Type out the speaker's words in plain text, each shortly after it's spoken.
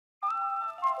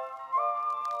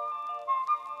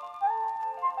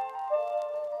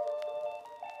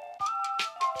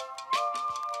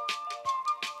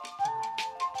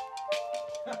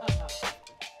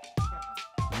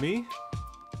Me?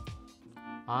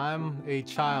 I'm a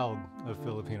child of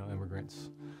Filipino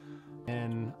immigrants,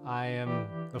 and I am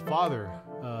the father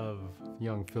of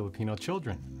young Filipino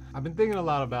children. I've been thinking a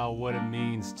lot about what it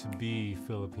means to be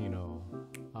Filipino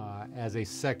as a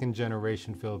second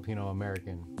generation Filipino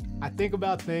American. I think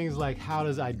about things like how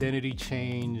does identity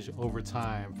change over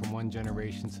time from one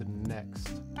generation to the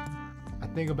next. I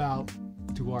think about,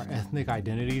 do our ethnic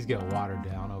identities get watered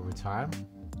down over time?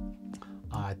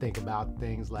 I think about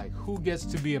things like who gets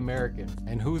to be American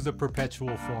and who's a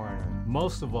perpetual foreigner.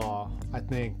 Most of all, I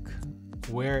think,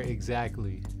 where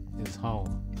exactly is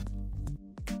home?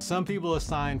 Some people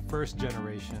assign first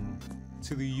generation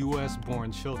to the US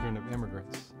born children of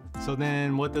immigrants. So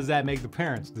then what does that make the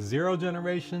parents? The zero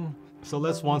generation? So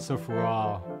let's once and for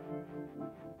all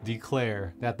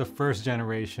declare that the first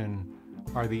generation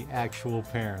are the actual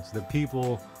parents, the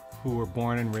people who were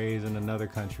born and raised in another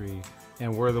country,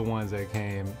 and we're the ones that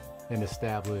came and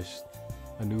established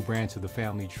a new branch of the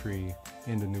family tree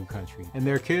in the new country. And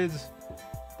their kids,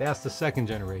 that's the second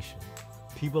generation.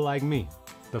 People like me.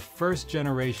 The first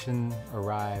generation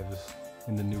arrives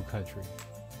in the new country.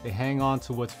 They hang on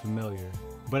to what's familiar,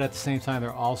 but at the same time,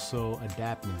 they're also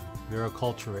adapting. They're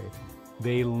acculturating.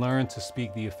 They learn to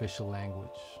speak the official language,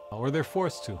 or they're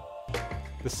forced to.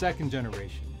 The second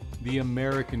generation, the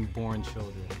American-born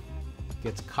children,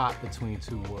 gets caught between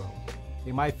two worlds.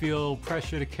 They might feel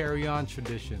pressure to carry on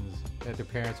traditions that their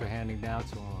parents are handing down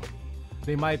to them.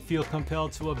 They might feel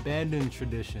compelled to abandon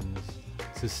traditions,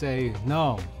 to say,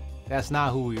 no, that's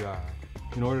not who we are,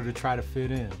 in order to try to fit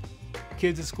in.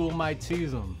 Kids at school might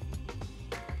tease them.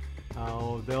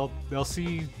 They'll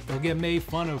get made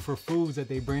fun of for foods that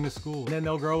they bring to school. And then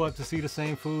they'll grow up to see the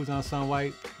same foods on some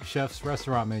white chef's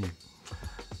restaurant menu.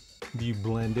 Do you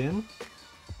blend in?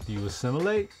 Do you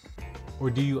assimilate? Or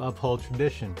do you uphold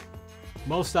tradition?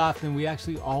 Most often, we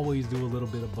actually always do a little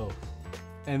bit of both.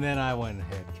 And then I went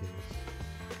ahead, kids.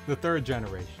 The third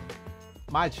generation,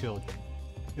 my children.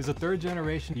 Is the third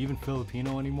generation even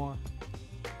Filipino anymore?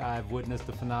 I've witnessed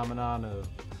the phenomenon of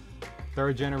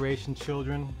third generation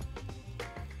children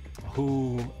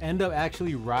who end up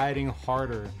actually riding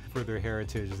harder for their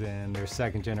heritage than their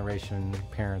second generation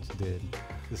parents did.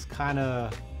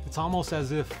 It's almost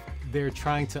as if they're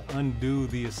trying to undo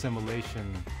the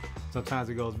assimilation. Sometimes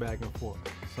it goes back and forth.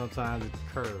 Sometimes it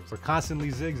curves. We're constantly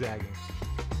zigzagging.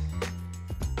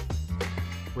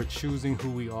 We're choosing who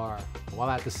we are, while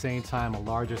at the same time, a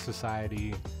larger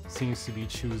society seems to be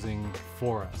choosing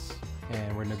for us.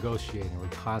 And we're negotiating. We're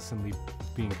constantly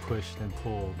being pushed and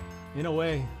pulled. In a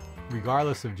way,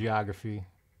 regardless of geography,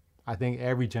 I think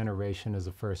every generation is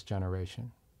a first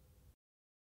generation.